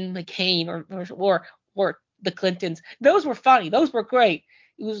McCain or the Clintons. Those were funny. Those were great.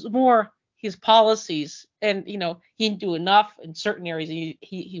 It was more his policies, and he didn't do enough in certain areas.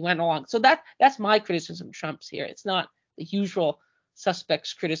 He went along. So that's my criticism of Trump's here. It's not the usual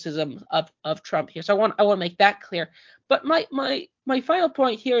suspects criticism of Trump here. So I want to make that clear. But my final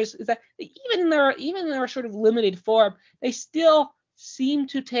point here is that even in their sort of limited form, they still seem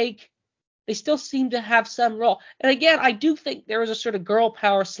to have some role. And again, I do think there is a sort of girl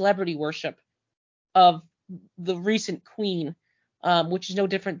power celebrity worship of the recent queen, which is no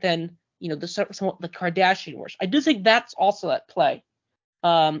different than the Kardashian worship. I do think that's also at play.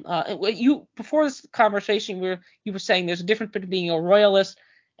 Before this conversation, you were saying there's a difference between being a royalist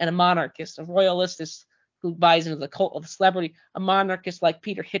and a monarchist. A royalist is who buys into the cult of celebrity. A monarchist like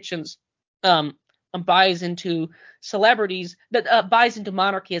Peter Hitchens buys into celebrities, that buys into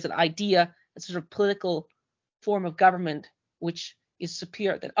monarchy as an idea, a sort of political form of government which is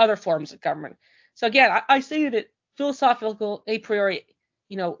superior than other forms of government. So again, I say that philosophical a priori,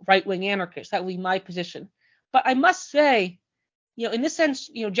 right-wing anarchist. That would be my position. But I must say, in this sense,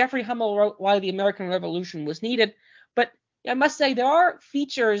 Jeffrey Hummel wrote why the American Revolution was needed. But I must say there are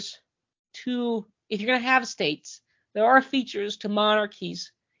features to, if you're going to have states, there are features to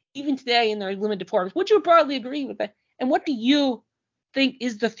monarchies, even today in their limited forms. Would you broadly agree with that? And what do you think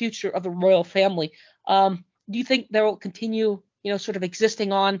is the future of the royal family? Do you think they will continue, sort of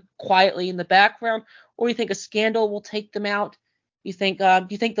existing on quietly in the background, or do you think a scandal will take them out? Do you think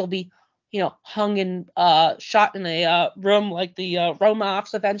they'll be, hung and shot in a room like the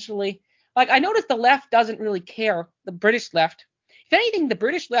Romanovs eventually? Like, I noticed the left doesn't really care, the British left. If anything, the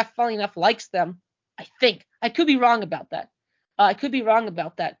British left, funny enough, likes them. I think. I could be wrong about that.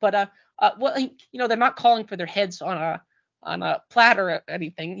 But well, they're not calling for their heads on a platter or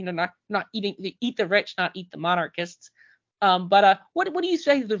anything. Not eating. They eat the rich, not eat the monarchists. But what do you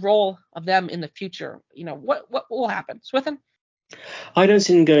say is the role of them in the future? What will happen, Swithin? I don't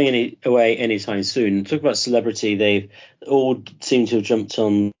see them going away anytime soon. Talk about celebrity, they all seem to have jumped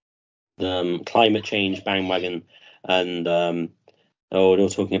on the climate change bandwagon, and they're all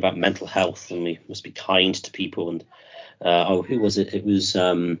talking about mental health, and we must be kind to people. And who was it? It was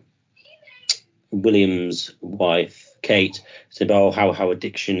William's wife, Kate, said, "Oh, how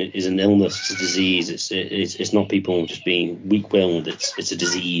addiction is an illness, it's a disease. It's not people just being weak-willed. It's a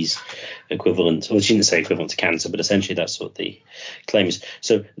disease equivalent." Well, she didn't say equivalent to cancer, but essentially that's what the claim is.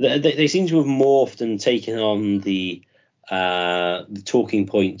 So they seem to have morphed and taken on the talking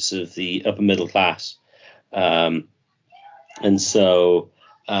points of the upper middle class, and so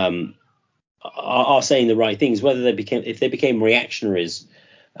are saying the right things. Whether if they became reactionaries,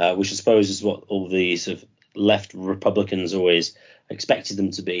 which I suppose is what all the sort of left Republicans always expected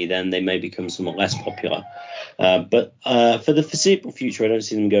them to be, then they may become somewhat less popular. But for the foreseeable future, I don't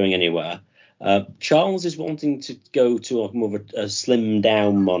see them going anywhere. Charles is wanting to go to more of a slim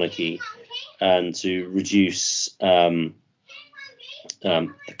down monarchy and to reduce the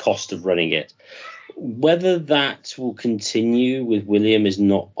cost of running it. Whether that will continue with William is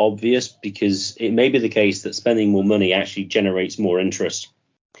not obvious, because it may be the case that spending more money actually generates more interest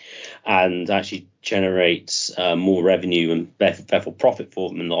and actually generates more revenue and therefore profit for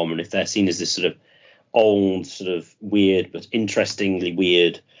them in the long run, if they're seen as this sort of old, sort of weird but interestingly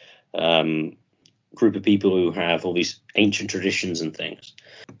weird group of people who have all these ancient traditions and things.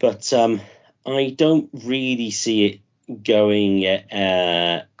 But I don't really see it going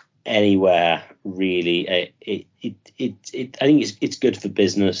anywhere really. I think it's good for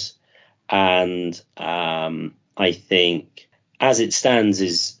business, and I think as it stands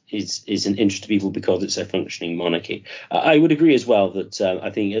is an interest to people because it's a functioning monarchy. I would agree as well that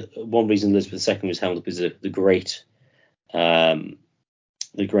I think one reason Elizabeth II was held up as the great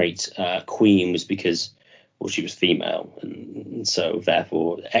queen was because, well, she was female, and so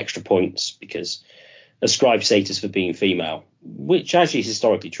therefore extra points because ascribed status for being female, which actually is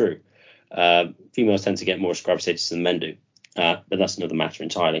historically true. Females tend to get more ascribed status than men do, but that's another matter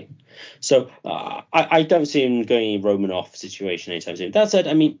entirely. So I don't see him going any Romanoff situation anytime soon. That said,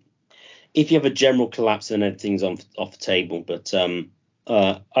 I mean, if you have a general collapse, then everything's off the table. But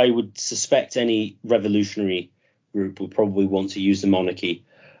I would suspect any revolutionary group will probably want to use the monarchy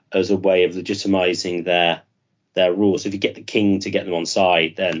as a way of legitimizing their rules. If you get the king to get them on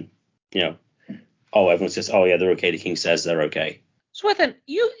side, then everyone says, "Oh yeah, they're okay." The king says they're okay. Swithin,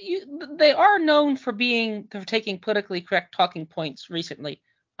 they are known for taking politically correct talking points recently.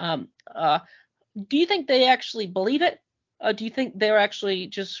 Do you think they actually believe it? Do you think they're actually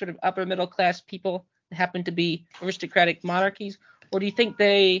just sort of upper middle class people that happen to be aristocratic monarchies, or do you think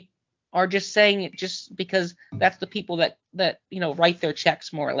they are just saying it just because that's the people that write their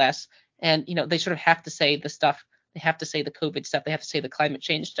checks more or less, and they sort of have to say the stuff, they have to say the COVID stuff, they have to say the climate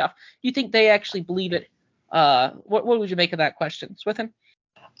change stuff? Do you think they actually believe it? What would you make of that question, Swithin?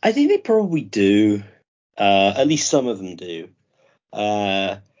 I think they probably do. At least some of them do.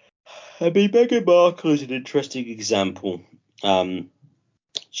 I mean, Meghan Markle is an interesting example.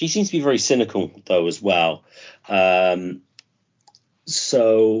 She seems to be very cynical, though, as well.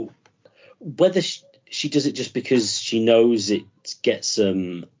 So whether she does it just because she knows it gets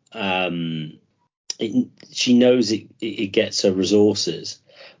some, she knows it gets her resources.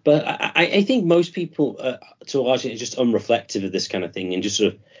 But I think most people, to a large extent, are just unreflective of this kind of thing and just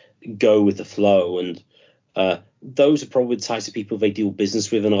sort of go with the flow. And those are probably the types of people they deal business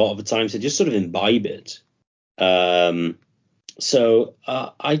with, and a lot of the times they just sort of imbibe it. So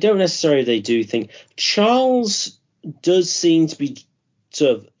I don't necessarily do think Charles does seem to be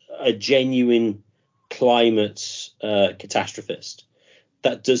sort of a genuine climate catastrophist.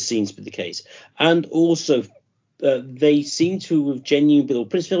 That does seem to be the case. And also they seem to have genuinely,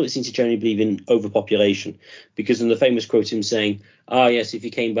 Prince Philip seems to genuinely believe in overpopulation, because in the famous quote him saying, yes, if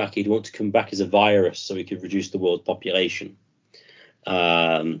he came back, he'd want to come back as a virus so he could reduce the world's population,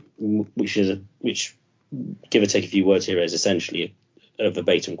 which give or take a few words here, is essentially a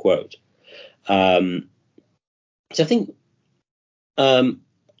verbatim quote. So I think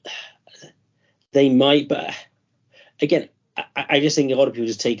they might, but again, I just think a lot of people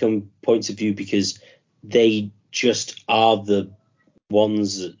just take on points of view because they just are the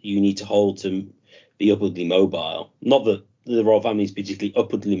ones that you need to hold to be upwardly mobile. Not that the royal family is particularly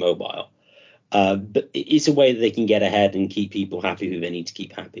upwardly mobile, But it's a way that they can get ahead and keep people happy who they need to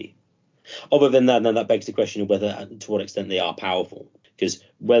keep happy. Other than that, then that begs the question of whether, to what extent they are powerful, because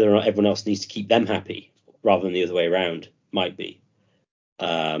whether or not everyone else needs to keep them happy rather than the other way around might be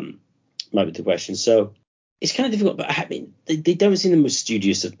the question. So it's kind of difficult, but I mean, they don't seem the most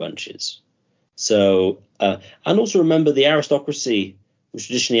studious of bunches. So, and also remember, the aristocracy was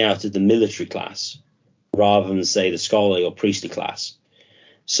traditionally out of the military class rather than, say, the scholarly or priestly class.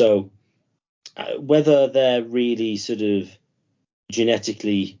 So whether they're really sort of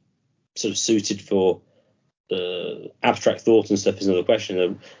genetically sort of suited for abstract thought and stuff is another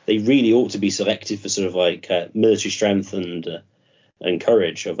question. They really ought to be selected for sort of like military strength and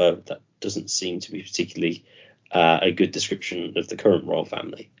courage, although that doesn't seem to be particularly a good description of the current royal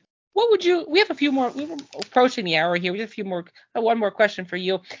family. What would you? We have a few more. We were approaching the hour here. We have a few more. One more question for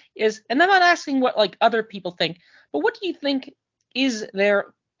you is, and I'm not asking what like other people think, but what do you think is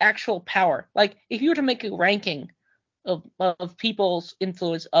their actual power? Like, if you were to make a ranking of people's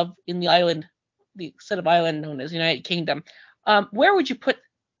influence in the island, the set of island known as United Kingdom, where would you put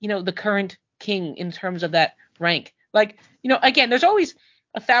the current king in terms of that rank? Like, again, there's always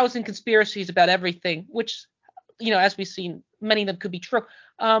 1,000 conspiracies about everything, which as we've seen, many of them could be true.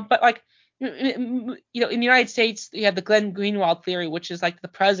 But like, in the United States, you have the Glenn Greenwald theory, which is like the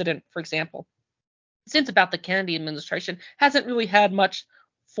president, for example, since about the Kennedy administration, hasn't really had much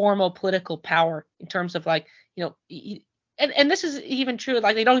formal political power in terms of like, and this is even true.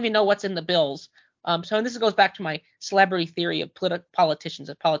 Like, they don't even know what's in the bills. And this goes back to my celebrity theory of politicians.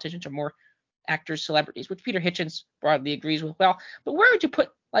 That politicians are more actors, celebrities, which Peter Hitchens broadly agrees with. Well, but where would you put,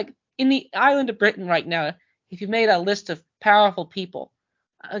 like, in the island of Britain right now, if you made a list of powerful people?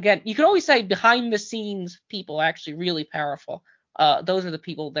 Again, you could always say behind the scenes people are actually really powerful. Those are the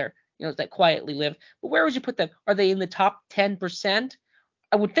people there, that quietly live. But where would you put them? Are they in the top 10%?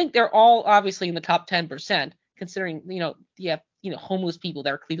 I would think they're all obviously in the top 10%, considering, you have, homeless people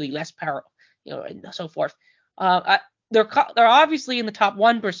that are clearly less powerful, and so forth. They're obviously in the top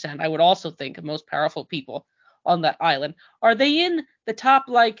 1%, I would also think, of most powerful people on that island. Are they in the top,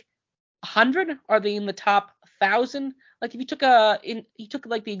 like, 100? Are they in the top 1,000? Like, if you took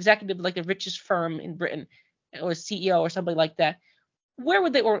like the executive, like the richest firm in Britain, or a CEO or something like that, where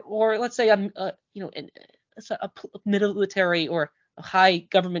would they, or let's say a military or a high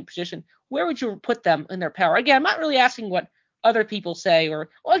government position, where would you put them in their power? Again, I'm not really asking what other people say, or,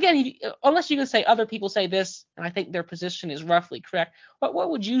 well, again, unless you can say other people say this, and I think their position is roughly correct. But what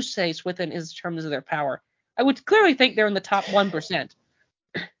would you say, Swithin, is in terms of their power? I would clearly think they're in the top 1%.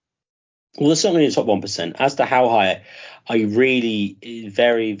 Well, they're certainly in the top 1%. As to how high,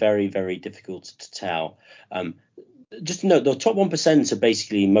 very, very, very difficult to tell. Just to note, the top 1% are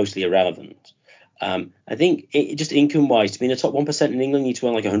basically mostly irrelevant. I think just income-wise, to be in the top 1% in England, you need to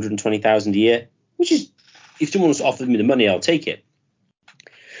earn like 120,000 a year, which is, if someone was offered me the money, I'll take it.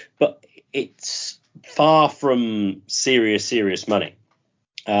 But it's far from serious money.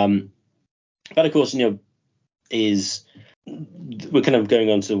 But of course, is we're kind of going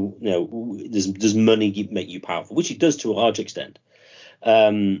on to, does money make you powerful, which it does to a large extent.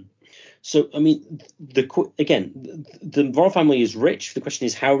 So, I mean, the royal family is rich. The question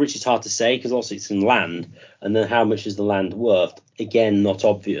is how rich is hard to say, because also it's in land, and then how much is the land worth? Again, not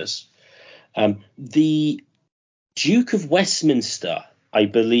obvious. The Duke of Westminster, I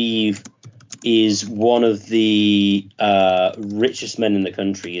believe, is one of the richest men in the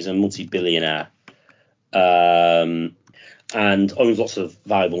country. He's a multi-billionaire. And owns lots of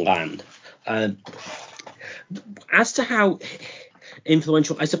valuable land. As to how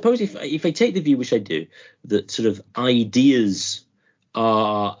influential, I suppose if I take the view, which I do, that sort of ideas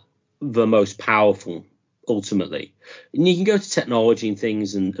are the most powerful ultimately. And you can go to technology and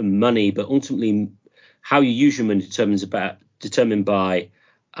things and money, but ultimately how you use your money determined by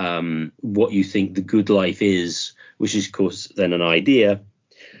what you think the good life is, which is of course then an idea.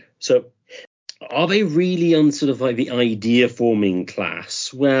 So are they really on sort of like the idea forming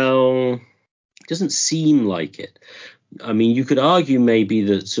class? Well, it doesn't seem like it. I mean, you could argue maybe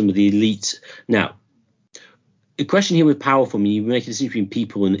that some of the elite. Now, the question here with powerful, you make a decision between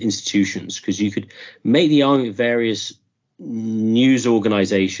people and institutions, because you could make the argument various news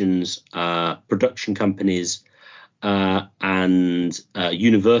organizations, production companies, and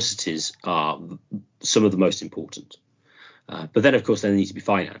universities are some of the most important. But then, of course, they need to be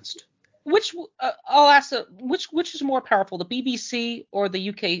financed. Which I'll ask, which is more powerful, the BBC or the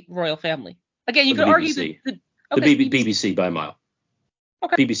UK royal family? Again, you could argue the BBC by a mile.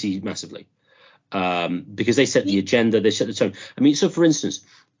 Okay. BBC massively, because they set the agenda, they set the tone. I mean, so for instance,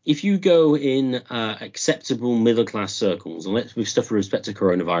 if you go in acceptable middle class circles, and with stuff with respect to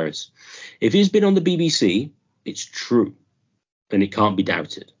coronavirus, if it's been on the BBC, it's true, and it can't be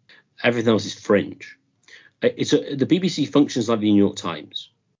doubted. Everything else is fringe. The BBC functions like the New York Times.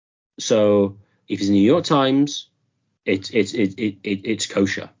 So if it's the New York Times, it's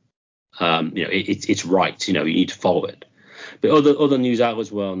kosher. It's right. You need to follow it. But other news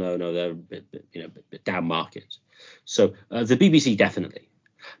outlets, well, no, they're bit down market. So the BBC definitely.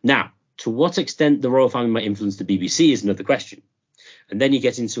 Now, to what extent the royal family might influence the BBC is another question. And then you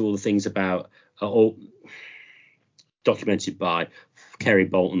get into all the things about all documented by Kerry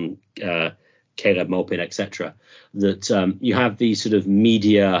Bolton, Caleb Maupin, etc. That you have these sort of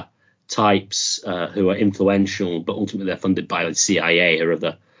media types who are influential, but ultimately they're funded by the CIA or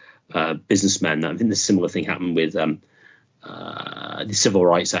other businessmen. I think the similar thing happened with the Civil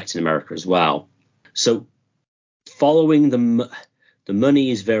Rights Act in America as well. So following the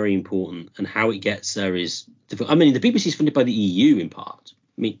money is very important, and how it gets there is difficult. I mean, the BBC is funded by the EU in part.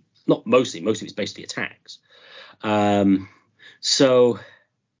 I mean, not mostly. Most of it's basically a tax. So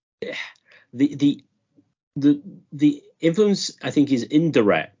the influence, I think, is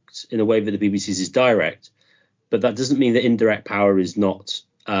indirect in a way that the BBC's is direct, but that doesn't mean that indirect power is not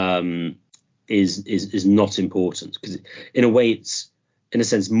is not important, because in a way it's in a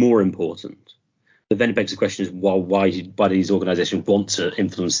sense more important. But then it begs the question is, well, why do these organizations want to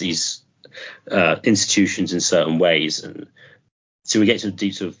influence these institutions in certain ways? And so we get to a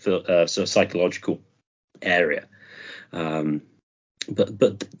deep sort of psychological area.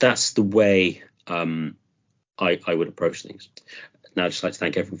 But that's the way I would approach things. Now, I'd just like to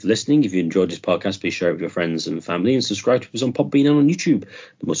thank everyone for listening. If you enjoyed this podcast, please share it with your friends and family, and subscribe to us on Podbean and on YouTube.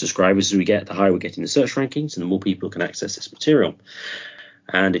 The more subscribers we get, the higher we get in the search rankings, and the more people can access this material.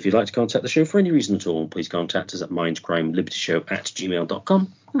 And if you'd like to contact the show for any reason at all, please contact us at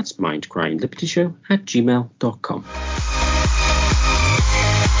mindcrimelibертyshow@gmail.com. That's mindcrimelibертyshow@gmail.com.